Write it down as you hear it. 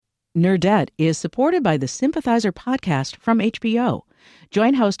Nerdette is supported by the Sympathizer podcast from HBO.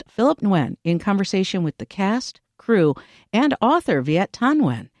 Join host Philip Nguyen in conversation with the cast, crew, and author Viet Thanh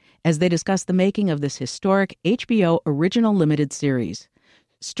Nguyen as they discuss the making of this historic HBO original limited series.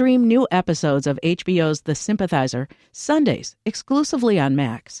 Stream new episodes of HBO's The Sympathizer Sundays exclusively on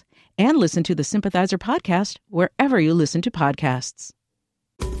Max, and listen to the Sympathizer podcast wherever you listen to podcasts.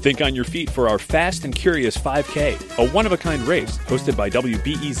 Think on your feet for our Fast and Curious 5K, a one-of-a-kind race hosted by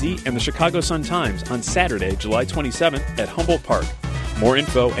WBEZ and the Chicago Sun-Times on Saturday, July 27th at Humboldt Park. More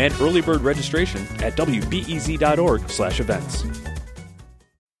info and early bird registration at wbez.org/events.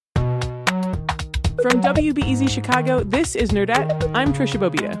 From WBEZ Chicago, this is Nerdette. I'm Trisha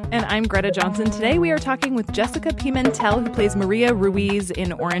Bobita. And I'm Greta Johnson. Today we are talking with Jessica Pimentel, who plays Maria Ruiz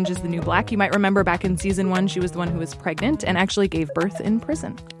in Orange is the New Black. You might remember back in season 1, she was the one who was pregnant and actually gave birth in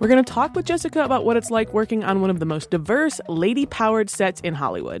prison. We're going to talk with Jessica about what it's like working on one of the most diverse, lady-powered sets in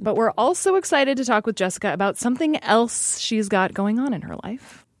Hollywood. But we're also excited to talk with Jessica about something else she's got going on in her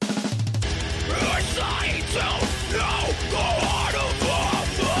life.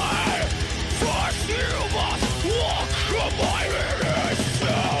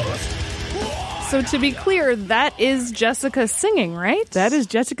 So to be clear, that is Jessica singing, right? That is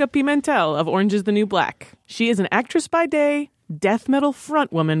Jessica Pimentel of Orange is the New Black. She is an actress by day, death metal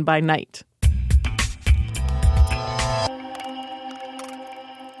frontwoman by night.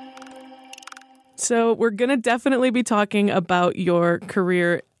 So we're going to definitely be talking about your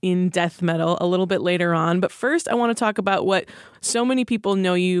career in death metal a little bit later on. But first, I want to talk about what so many people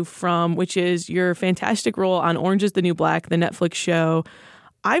know you from, which is your fantastic role on Orange is the New Black, the Netflix show.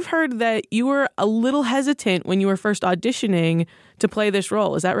 I've heard that you were a little hesitant when you were first auditioning to play this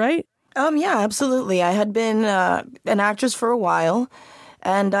role. Is that right? Yeah, absolutely. I had been an actress for a while,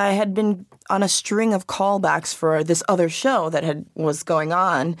 and I had been on a string of callbacks for this other show that was going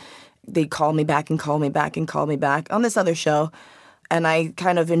on. They'd call me back and call me back and call me back on this other show. And I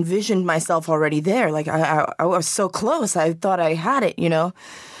kind of envisioned myself already there. Like, I was so close. I thought I had it, you know.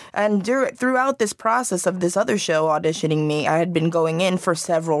 And throughout this process of this other show auditioning me, I had been going in for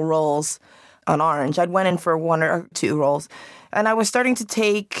several roles on Orange. I'd went in for 1 or 2 roles. And I was starting to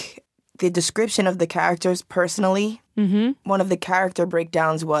take the description of the characters personally. Mm-hmm. One of the character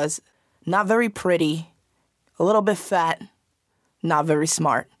breakdowns was not very pretty, a little bit fat, not very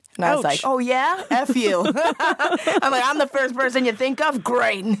smart. And I was like, oh, yeah? F you. I'm like, I'm the first person you think of?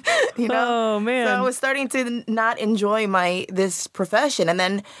 Great. You know? Oh, man. So I was starting to not enjoy this profession. And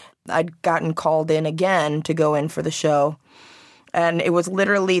then I'd gotten called in again to go in for the show. And it was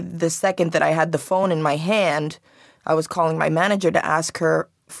literally the second that I had the phone in my hand, I was calling my manager to ask her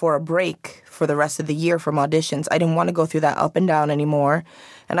for a break for the rest of the year from auditions. I didn't want to go through that up and down anymore.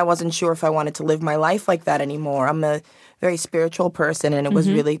 And I wasn't sure if I wanted to live my life like that anymore. I'm a very spiritual person, and it was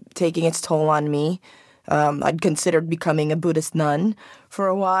really taking its toll on me. I'd considered becoming a Buddhist nun for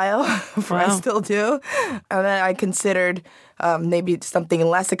a while, I still do. And then I considered maybe something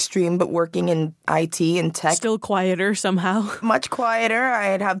less extreme, but working in IT and tech. Still quieter somehow. Much quieter.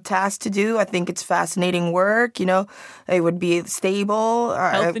 I'd have tasks to do. I think it's fascinating work, you know. It would be stable.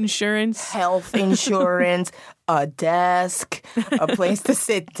 Health insurance. A desk, a place to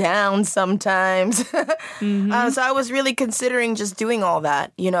sit down sometimes. So I was really considering just doing all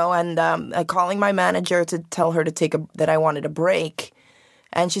that, you know, and calling my manager to tell her that I wanted a break.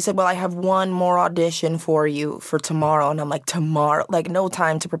 And she said, well, I have one more audition for you for tomorrow. And I'm like, tomorrow? Like, no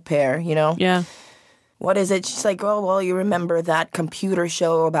time to prepare, you know? Yeah. What is it? She's like, oh, well, you remember that computer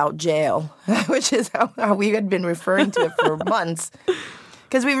show about jail, which is how we had been referring to it for months.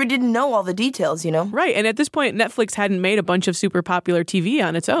 Because we didn't know all the details, you know? Right. And at this point, Netflix hadn't made a bunch of super popular TV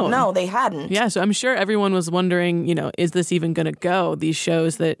on its own. No, they hadn't. Yeah, so I'm sure everyone was wondering, you know, is this even going to go? These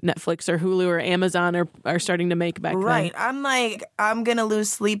shows that Netflix or Hulu or Amazon are starting to make back then. Right. I'm like, I'm going to lose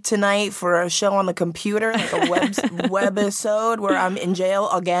sleep tonight for a show on the computer, like a webisode where I'm in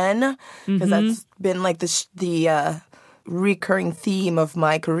jail again. Because that's been like the recurring theme of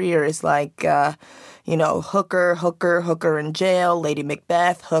my career is like... you know, hooker in jail, Lady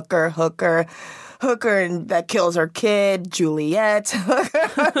Macbeth, hooker, and that kills her kid, Juliet.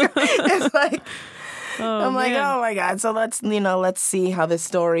 It's like, I'm like, oh my God. So let's see how this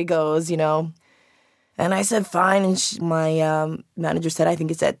story goes, you know. And I said, fine. And my manager said, I think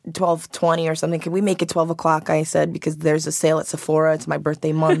it's at 12:20 or something. Can we make it 12 o'clock? I said, because there's a sale at Sephora. It's my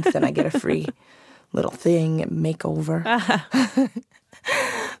birthday month, and I get a free little thing, makeover.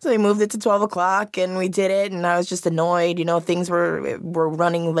 So we moved it to 12 o'clock, and we did it, and I was just annoyed. Things were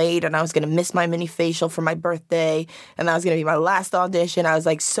running late, and I was going to miss my mini facial for my birthday, and that was going to be my last audition. I was,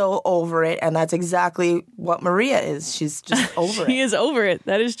 so over it, and that's exactly what Maria is. She's just over it. She is over it.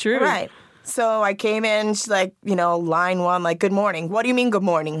 That is true. Right. So I came in, she's line one, good morning. What do you mean good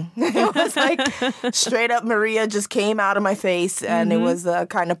morning? It was straight up Maria just came out of my face, and it was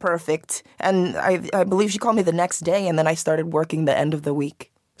kind of perfect. And I believe she called me the next day, and then I started working the end of the week.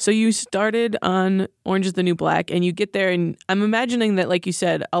 So you started on Orange is the New Black, and you get there, and I'm imagining that, like you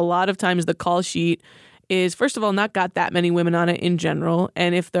said, a lot of times the call sheet is, first of all, not got that many women on it in general.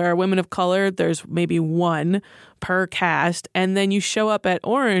 And if there are women of color, there's maybe one per cast. And then you show up at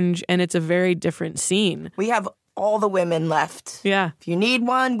Orange and it's a very different scene. We have all the women left. Yeah. If you need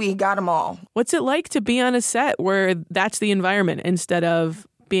one, we got them all. What's it like to be on a set where that's the environment instead of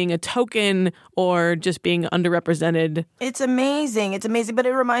being a token or just being underrepresented? It's amazing. It's amazing. But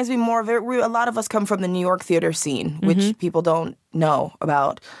it reminds me more of it. A lot of us come from the New York theater scene, which people don't know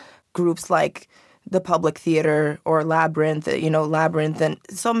about. Groups like the Public Theater or Labyrinth, and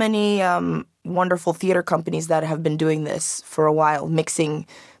so many wonderful theater companies that have been doing this for a while, mixing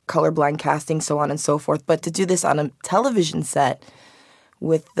colorblind casting, so on and so forth. But to do this on a television set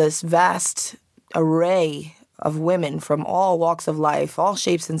with this vast array of women from all walks of life, all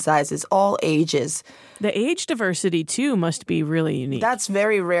shapes and sizes, all ages. The age diversity, too, must be really unique. That's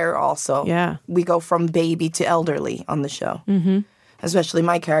very rare also. Yeah. We go from baby to elderly on the show. Mm-hmm. Especially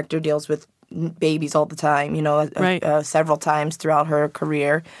my character deals with babies all the time, several times throughout her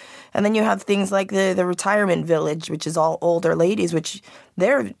career. And then you have things like the retirement village, which is all older ladies, which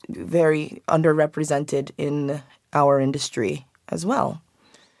they're very underrepresented in our industry as well.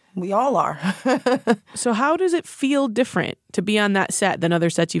 We all are. So how does it feel different to be on that set than other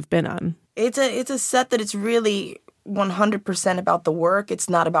sets you've been on? It's a set that it's really 100% about the work. It's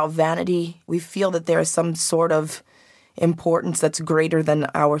not about vanity. We feel that there is some sort of importance that's greater than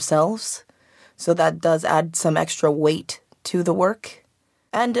ourselves. So that does add some extra weight to the work.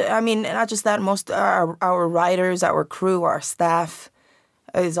 And, not just that, most our writers, our crew, our staff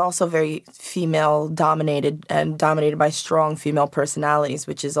is also very female-dominated and dominated by strong female personalities,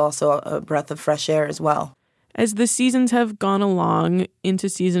 which is also a breath of fresh air as well. As the seasons have gone along into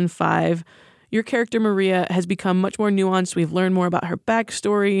season 5, your character Maria has become much more nuanced. We've learned more about her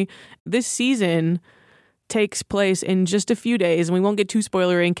backstory. This season takes place in just a few days, and we won't get too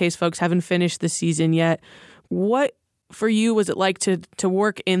spoilery in case folks haven't finished the season yet. What, for you, was it like to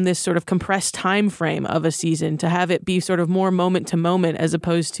work in this sort of compressed time frame of a season, to have it be sort of more moment to moment as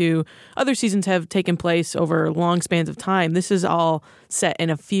opposed to other seasons have taken place over long spans of time? This is all set in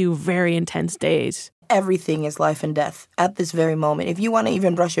a few very intense days. Everything is life and death at this very moment. If you want to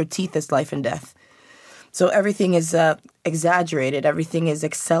even brush your teeth, it's life and death. So everything is exaggerated, everything is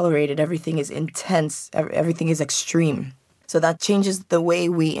accelerated, everything is intense, everything is extreme. So that changes the way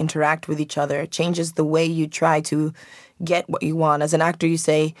we interact with each other. It changes the way you try to get what you want. As an actor, you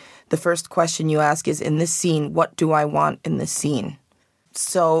say, the first question you ask is, in this scene, what do I want in this scene?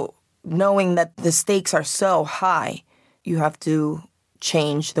 So knowing that the stakes are so high, you have to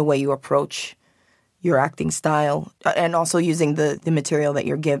change the way you approach your acting style and also using the material that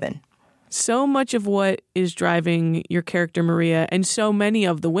you're given. So much of what is driving your character, Maria, and so many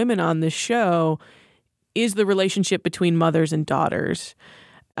of the women on this show is the relationship between mothers and daughters.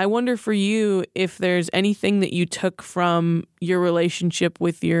 I wonder for you if there's anything that you took from your relationship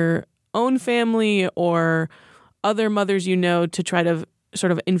with your own family or other mothers you know to try to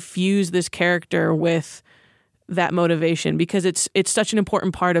sort of infuse this character with that motivation, because it's such an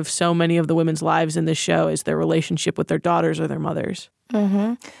important part of so many of the women's lives in this show is their relationship with their daughters or their mothers.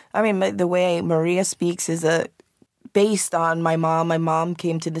 Mm-hmm. The way Maria speaks is based on my mom. My mom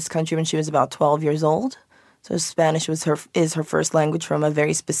came to this country when she was about 12 years old. So Spanish is her first language from a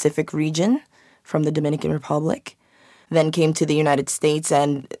very specific region, from the Dominican Republic. Then came to the United States,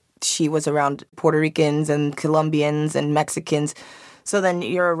 and she was around Puerto Ricans and Colombians and Mexicans. So then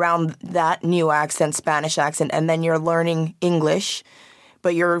you're around that new accent, Spanish accent, and then you're learning English,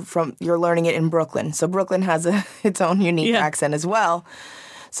 but you're learning it in Brooklyn. So Brooklyn has its own unique accent as well.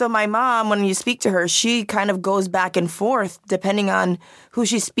 So my mom, when you speak to her, she kind of goes back and forth depending on who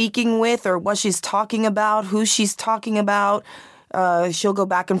she's speaking with or what she's talking about, who she's talking about. She'll go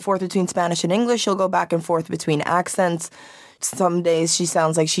back and forth between Spanish and English. She'll go back and forth between accents. Some days she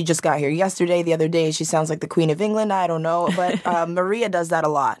sounds like she just got here yesterday. The other day she sounds like the Queen of England. I don't know. But Maria does that a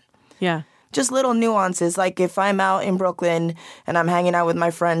lot. Yeah. Just little nuances. Like if I'm out in Brooklyn and I'm hanging out with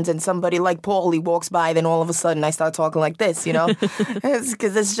my friends and somebody like Paulie walks by, then all of a sudden I start talking like this,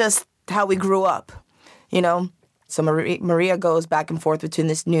 Because it's just how we grew up, So Maria goes back and forth between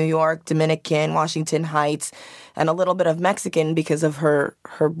this New York, Dominican, Washington Heights, and a little bit of Mexican because of her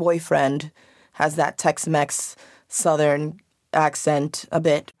boyfriend has that Tex-Mex Southern accent a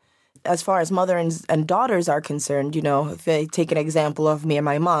bit. As far as mother and daughters are concerned, if I take an example of me and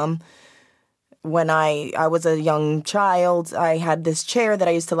my mom, when I was a young child, I had this chair that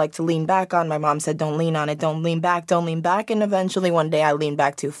I used to like to lean back on. My mom said, don't lean on it, don't lean back, don't lean back. And eventually one day I leaned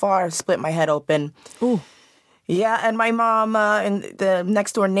back too far, split my head open. Ooh. Yeah, and my mom and the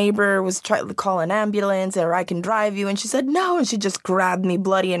next door neighbor was trying to call an ambulance or I can drive you. And she said no. And she just grabbed me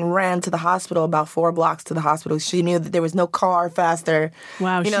bloody and ran to the hospital, about 4 blocks to the hospital. She knew that there was no car faster.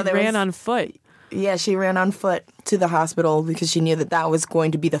 Wow, she ran on foot. Yeah, she ran on foot to the hospital because she knew that was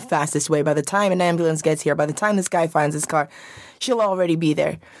going to be the fastest way. By the time an ambulance gets here, by the time this guy finds his car, she'll already be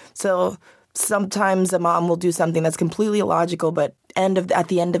there. So sometimes a mom will do something that's completely illogical, but at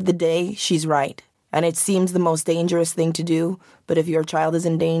the end of the day, she's right. And it seems the most dangerous thing to do, but if your child is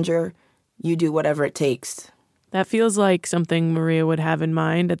in danger, you do whatever it takes. That feels like something Maria would have in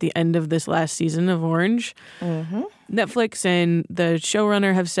mind at the end of this last season of Orange. Mm-hmm. Netflix and the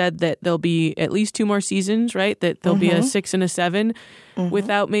showrunner have said that there'll be at least 2 more seasons, right? That there'll be a 6 and a 7. Mm-hmm.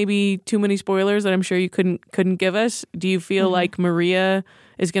 Without maybe too many spoilers that I'm sure you couldn't give us, do you feel like Maria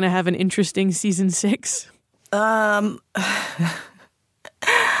is going to have an interesting season 6?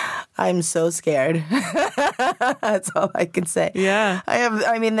 I'm so scared. That's all I can say. Yeah.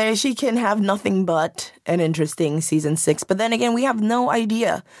 She can have nothing but an interesting season 6. But then again, we have no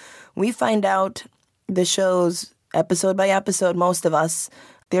idea. We find out the shows episode by episode, most of us,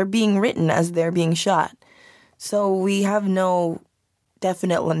 they're being written as they're being shot. So we have no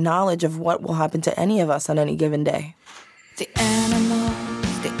definite knowledge of what will happen to any of us on any given day. The animals,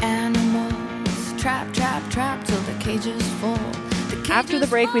 trap, till the cages fall. After the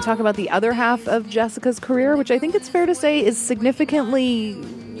break, we talk about the other half of Jessica's career, which I think it's fair to say is significantly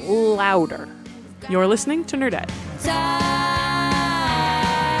louder. You're listening to Nerdette.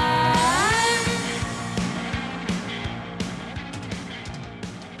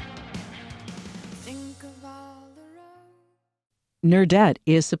 Nerdette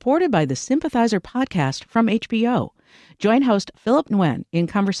is supported by the Sympathizer podcast from HBO. Join host Philip Nguyen in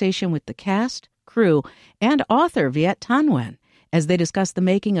conversation with the cast, crew, and author Viet Thanh Nguyen as they discuss the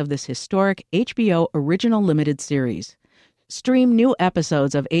making of this historic HBO original limited series. Stream new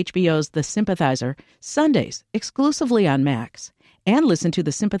episodes of HBO's The Sympathizer Sundays exclusively on Max, and listen to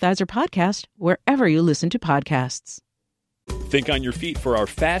the Sympathizer podcast wherever you listen to podcasts. Think on your feet for our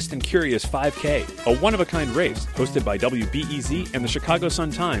Fast and Curious 5K, a one-of-a-kind race hosted by WBEZ and the Chicago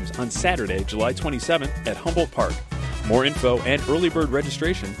Sun-Times on Saturday, July 27th at Humboldt Park. More info and early bird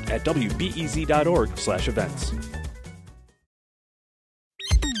registration at wbez.org/events.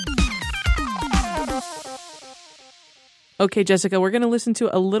 Okay, Jessica, we're going to listen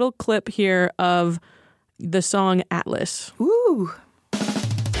to a little clip here of the song Atlas. Ooh.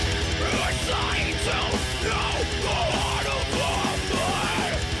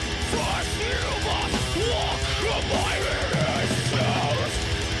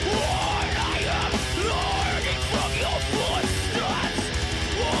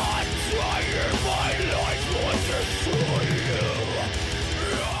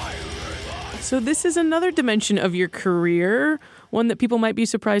 So this is another dimension of your career. One that people might be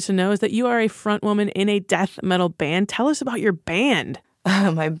surprised to know is that you are a front woman in a death metal band. Tell us about your band.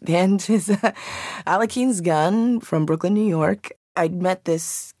 My band is Alekeen's Gun from Brooklyn, New York. I met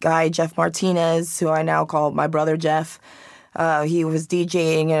this guy, Jeff Martinez, who I now call my brother Jeff. He was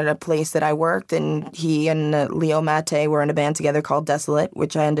DJing at a place that I worked, and he and Leo Mate were in a band together called Desolate,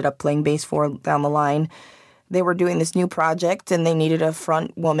 which I ended up playing bass for down the line. They were doing this new project, and they needed a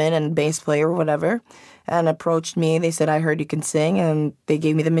front woman and bass player or whatever, and approached me. They said, I heard you can sing, and they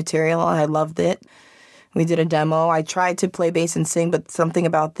gave me the material. I loved it. We did a demo. I tried to play bass and sing, but something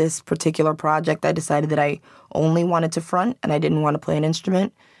about this particular project, I decided that I only wanted to front, and I didn't want to play an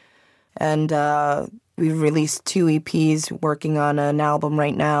instrument. And we've released 2 EPs, working on an album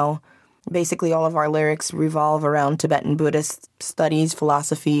right now. Basically, all of our lyrics revolve around Tibetan Buddhist studies,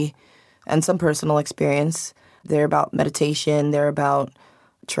 philosophy, and some personal experience. They're about meditation. They're about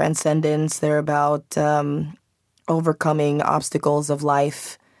transcendence. They're about overcoming obstacles of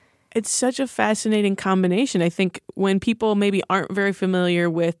life. It's such a fascinating combination. I think when people maybe aren't very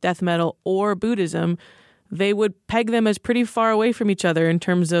familiar with death metal or Buddhism, they would peg them as pretty far away from each other in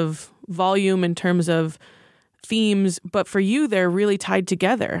terms of volume, in terms of themes. But for you, they're really tied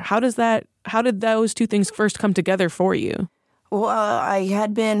together. How did those 2 things first come together for you? Well, I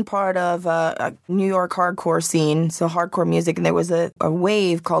had been part of a New York hardcore scene, so hardcore music, and there was a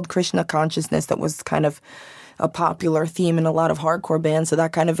wave called Krishna consciousness that was kind of a popular theme in a lot of hardcore bands. So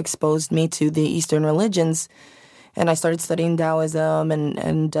that kind of exposed me to the Eastern religions. And I started studying Taoism,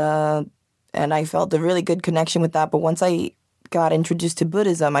 and I felt a really good connection with that. But once I got introduced to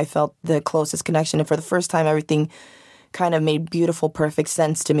Buddhism, I felt the closest connection. And for the first time, everything kind of made beautiful, perfect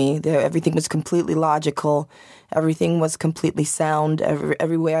sense to me. Everything was completely logical. Everything was completely sound.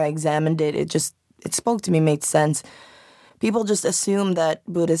 Every way I examined it, it spoke to me, made sense. People just assume that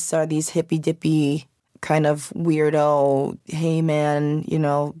Buddhists are these hippy-dippy kind of weirdo, hey man,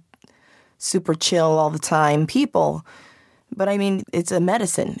 super chill all the time people. But I mean, it's a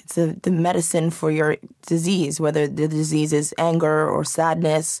medicine. It's the medicine for your disease, whether the disease is anger or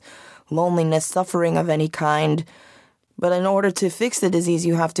sadness, loneliness, suffering of any kind. But in order to fix the disease,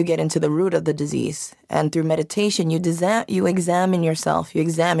 you have to get into the root of the disease. And through meditation, you examine yourself, you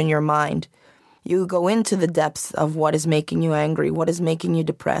examine your mind. You go into the depths of what is making you angry, what is making you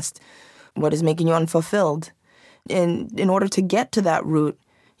depressed, what is making you unfulfilled. And in order to get to that root,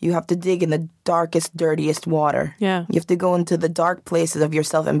 you have to dig in the darkest, dirtiest water. Yeah. You have to go into the dark places of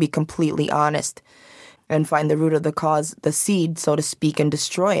yourself and be completely honest and find the root of the cause, the seed, so to speak, and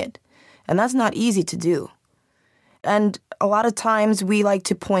destroy it. And that's not easy to do. And a lot of times we like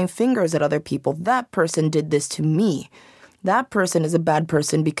to point fingers at other people. That person did this to me. That person is a bad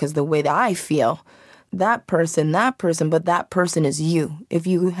person because the way that I feel. That person, but that person is you. If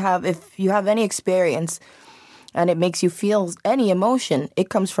you have any experience and it makes you feel any emotion, it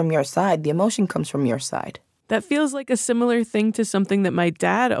comes from your side. The emotion comes from your side. That feels like a similar thing to something that my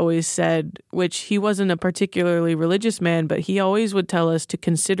dad always said, which he wasn't a particularly religious man, but he always would tell us to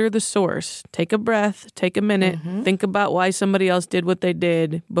consider the source. Take a breath, take a minute, think about why somebody else did what they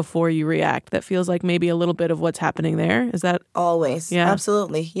did before you react. That feels like maybe a little bit of what's happening there. Is that? Always. Yeah.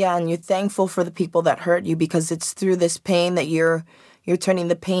 Absolutely. Yeah, and you're thankful for the people that hurt you because it's through this pain that you're turning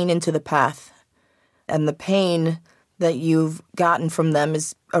the pain into the path. And the pain that you've gotten from them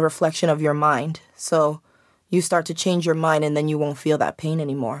is a reflection of your mind. So you start to change your mind, and then you won't feel that pain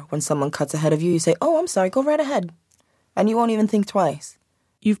anymore. When someone cuts ahead of you, you say, oh, I'm sorry, go right ahead. And you won't even think twice.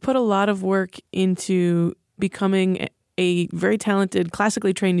 You've put a lot of work into becoming a very talented,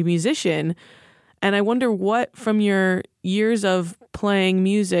 classically trained musician. And I wonder what, from your years of playing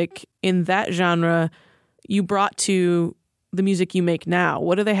music in that genre, you brought to the music you make now.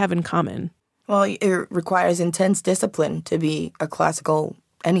 What do they have in common? Well, it requires intense discipline to be a classical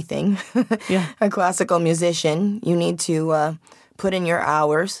anything. Yeah. A classical musician. You need to put in your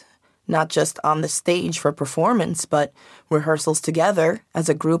hours, not just on the stage for performance, but rehearsals together as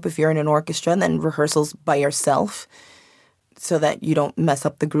a group if you're in an orchestra, and then rehearsals by yourself so that you don't mess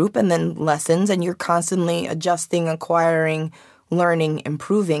up the group, and then lessons, and you're constantly adjusting, acquiring, learning,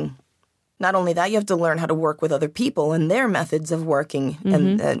 improving. Not only that, you have to learn how to work with other people and their methods of working,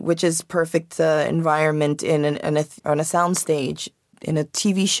 and which is perfect environment on a sound stage, in a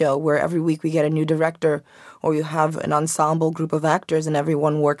TV show where every week we get a new director, or you have an ensemble group of actors and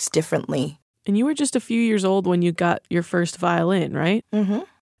everyone works differently. And you were just a few years old when you got your first violin, right? Mm-hmm.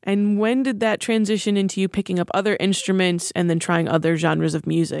 And when did that transition into you picking up other instruments and then trying other genres of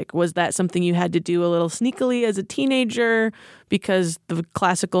music? Was that something you had to do a little sneakily as a teenager because the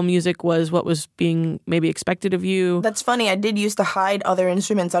classical music was what was being maybe expected of you? That's funny. I did used to hide other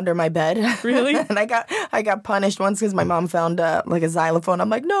instruments under my bed. Really? And I got punished once because my mom found like a xylophone. I'm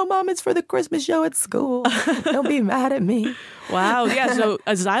like, no, Mom, it's for the Christmas show at school. Don't be mad at me. Wow. Yeah. So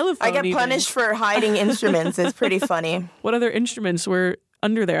a xylophone. I get punished for hiding instruments. It's pretty funny. What other instruments were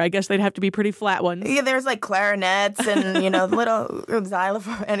under there? I guess they'd have to be pretty flat ones. Yeah, there's like clarinets and, little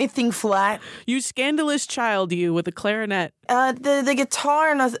xylophone, anything flat. You scandalous child, you, with a clarinet. The guitar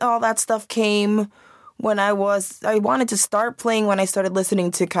and all that stuff came when I wanted to start playing when I started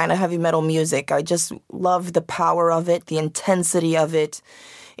listening to kind of heavy metal music. I just loved the power of it, the intensity of it.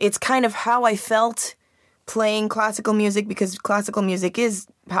 It's kind of how I felt playing classical music, because classical music is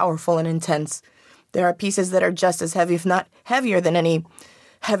powerful and intense. There are pieces that are just as heavy, if not heavier, than any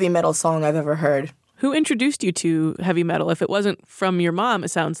heavy metal song I've ever heard. Who introduced you to heavy metal? If it wasn't from your mom, it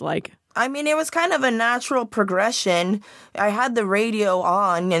sounds like. I mean, it was kind of a natural progression. I had the radio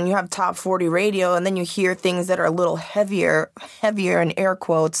on, and you have top 40 radio, and then you hear things that are a little heavier in air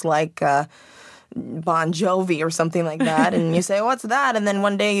quotes, like Bon Jovi or something like that. And you say, what's that? And then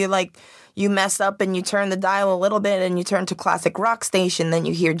one day you mess up and you turn the dial a little bit and you turn to classic rock station. Then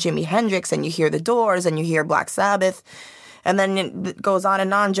you hear Jimi Hendrix and you hear The Doors and you hear Black Sabbath. And then it goes on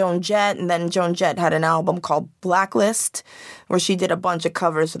and on, Joan Jett. And then Joan Jett had an album called Blacklist where she did a bunch of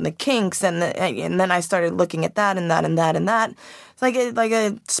covers from the Kinks. And then I started looking at that and that and that and that. It's like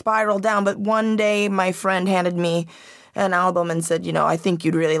a spiral down. But one day my friend handed me an album and said, I think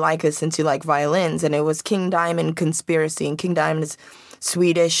you'd really like this since you like violins. And it was King Diamond Conspiracy. And King Diamond is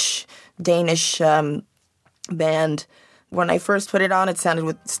Swedish, Danish band. When I first put it on, it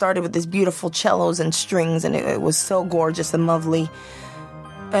started with these beautiful cellos and strings, and it was so gorgeous and lovely.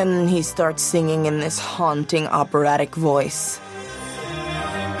 And he starts singing in this haunting operatic voice.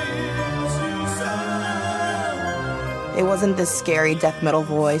 It wasn't this scary death metal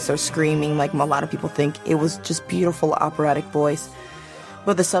voice or screaming like a lot of people think. It was just beautiful operatic voice.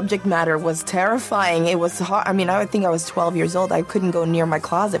 But the subject matter was terrifying. It was hard. I mean, I think I was 12 years old. I couldn't go near my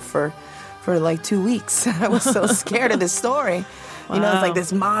closet for like 2 weeks. I was so scared of this story. Wow. It's like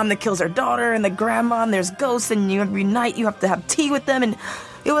this mom that kills her daughter and the grandma, and there's ghosts, and every night you have to have tea with them. And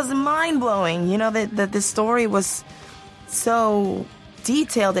it was mind-blowing, that this story was so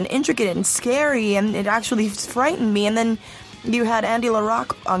detailed and intricate and scary, and it actually frightened me. And then you had Andy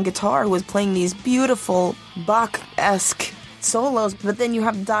LaRocque on guitar, who was playing these beautiful Bach-esque solos, but then you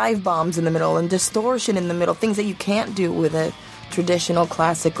have dive bombs in the middle and distortion in the middle, things that you can't do with a traditional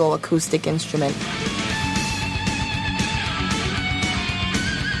classical acoustic instrument.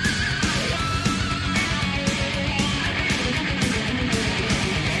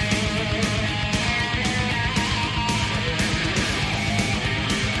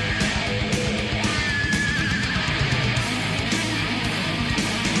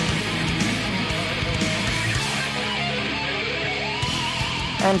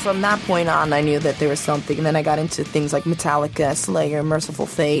 And from that point on, I knew that there was something. And then I got into things like Metallica, Slayer, Merciful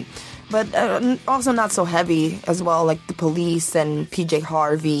Fate. But also not so heavy as well, like The Police and PJ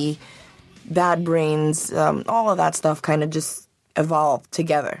Harvey, Bad Brains. All of that stuff kind of just evolved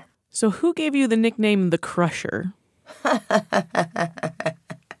together. So who gave you the nickname The Crusher? That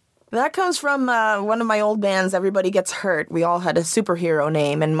comes from one of my old bands, Everybody Gets Hurt. We all had a superhero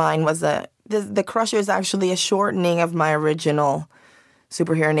name, and mine was The Crusher is actually a shortening of my original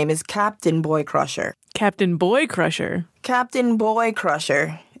superhero name is Captain Boy Crusher. Captain Boy Crusher? Captain Boy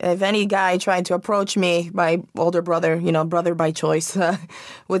Crusher. If any guy tried to approach me, my older brother, brother by choice,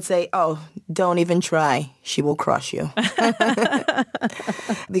 would say, "Oh, don't even try. She will crush you."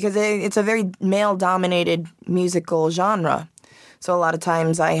 Because it's a very male-dominated musical genre. So a lot of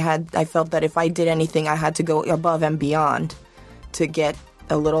times I felt that if I did anything, I had to go above and beyond to get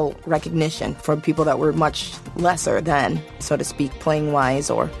a little recognition from people that were much lesser than, so to speak, playing-wise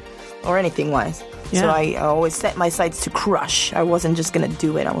or anything-wise. Yeah. So I always set my sights to crush. I wasn't just going to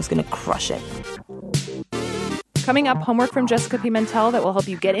do it. I was going to crush it. Coming up, homework from Jessica Pimentel that will help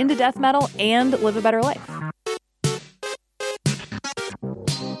you get into death metal and live a better life.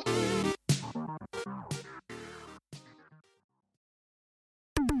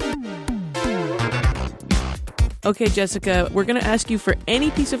 Okay, Jessica, we're going to ask you for any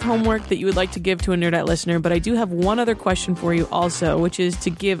piece of homework that you would like to give to a Nerdette listener, but I do have one other question for you also, which is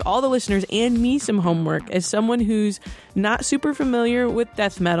to give all the listeners and me some homework. As someone who's not super familiar with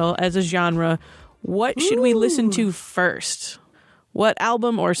death metal as a genre, what should we listen to first? What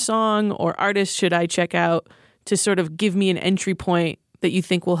album or song or artist should I check out to sort of give me an entry point that you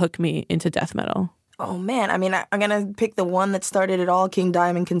think will hook me into death metal? Oh, man. I mean, I'm going to pick the one that started it all, King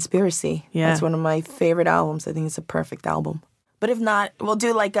Diamond Conspiracy. Yeah. That's one of my favorite albums. I think it's a perfect album. But if not, we'll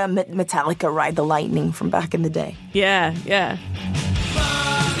do like a Metallica Ride the Lightning from back in the day. Yeah, yeah.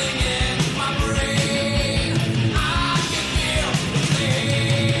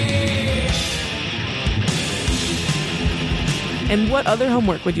 And what other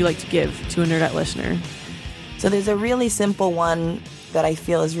homework would you like to give to a Nerdette listener? So there's a really simple one that I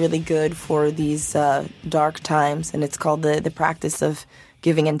feel is really good for these dark times, and it's called the practice of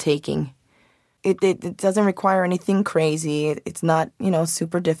giving and taking. It doesn't require anything crazy. It's not,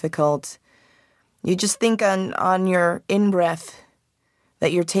 super difficult. You just think on your in-breath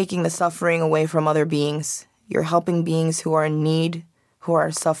that you're taking the suffering away from other beings. You're helping beings who are in need, who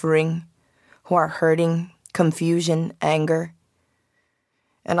are suffering, who are hurting, confusion, anger.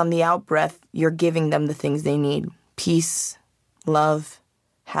 And on the out-breath, you're giving them the things they need. Peace, love,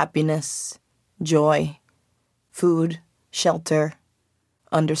 happiness, joy, food, shelter,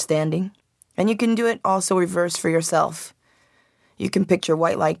 understanding. And you can do it also reverse for yourself. You can picture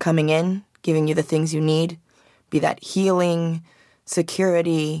white light coming in, giving you the things you need, be that healing,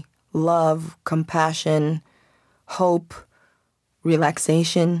 security, love, compassion, hope,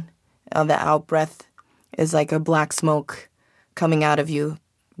 relaxation. The out-breath is like a black smoke coming out of you,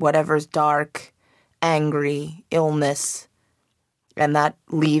 whatever's dark, angry, illness, and that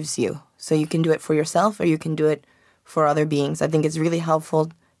leaves you. So you can do it for yourself or you can do it for other beings. I think it's really helpful.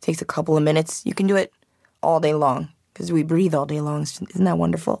 It takes a couple of minutes. You can do it all day long because we breathe all day long. Isn't that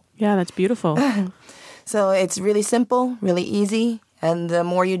wonderful? Yeah, that's beautiful. So it's really simple, really easy, and the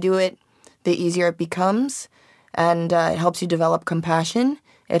more you do it, the easier it becomes. And it helps you develop compassion.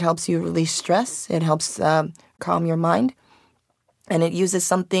 It helps you release stress. It helps calm your mind. And it uses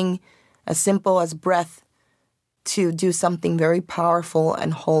something as simple as breath to do something very powerful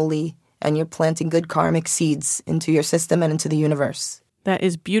and holy. And you're planting good karmic seeds into your system and into the universe. That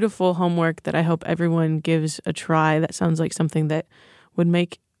is beautiful homework that I hope everyone gives a try. That sounds like something that would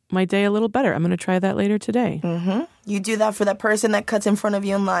make my day a little better. I'm going to try that later today. Mm-hmm. You do that for that person that cuts in front of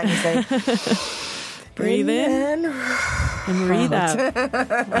you in line. You say, breathe in and breathe out.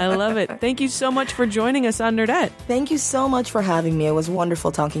 I love it. Thank you so much for joining us on Nerdette. Thank you so much for having me. It was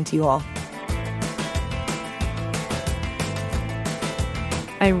wonderful talking to you all.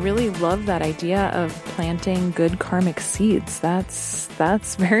 I really love that idea of planting good karmic seeds. That's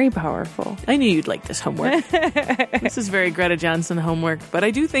very powerful. I knew you'd like this homework. This is very Greta Johnson homework, but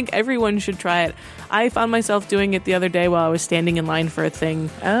I do think everyone should try it. I found myself doing it the other day while I was standing in line for a thing.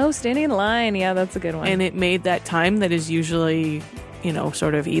 Oh, standing in line. Yeah, that's a good one. And it made that time that is usually,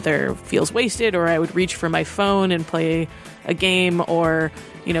 sort of either feels wasted, or I would reach for my phone and play a game, or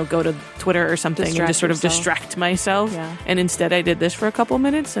go to Twitter or something and just sort of distract myself. Yeah. And instead I did this for a couple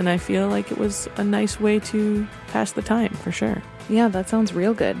minutes, and I feel like it was a nice way to pass the time, for sure. Yeah, that sounds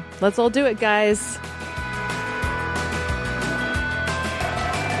real good. Let's all do it, guys.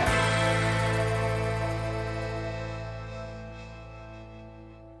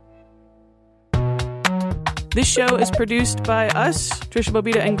 This show is produced by us, Trisha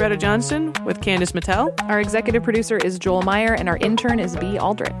Bobita and Greta Johnson, with Candice Mattel. Our executive producer is Joel Meyer, and our intern is B.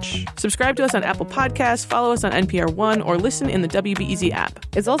 Aldrich. Subscribe to us on Apple Podcasts, follow us on NPR One, or listen in the WBEZ app.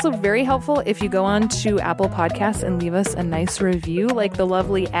 It's also very helpful if you go on to Apple Podcasts and leave us a nice review like the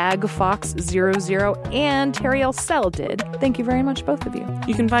lovely AgFox00 and Terry L. Sell did. Thank you very much, both of you.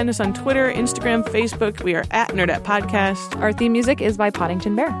 You can find us on Twitter, Instagram, Facebook. We are at Nerdette Podcast. Our theme music is by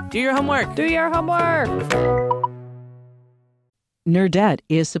Poddington Bear. Do your homework. Do your homework. Nerdette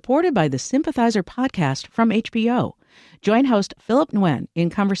is supported by the Sympathizer podcast from HBO. Join host Philip Nguyen in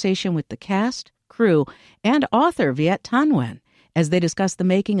conversation with the cast, crew, and author Viet Thanh Nguyen as they discuss the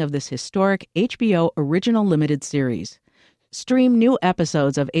making of this historic HBO original limited series. Stream new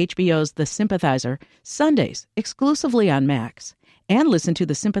episodes of HBO's The Sympathizer Sundays exclusively on Max, and listen to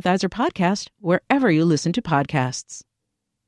the Sympathizer podcast wherever you listen to podcasts.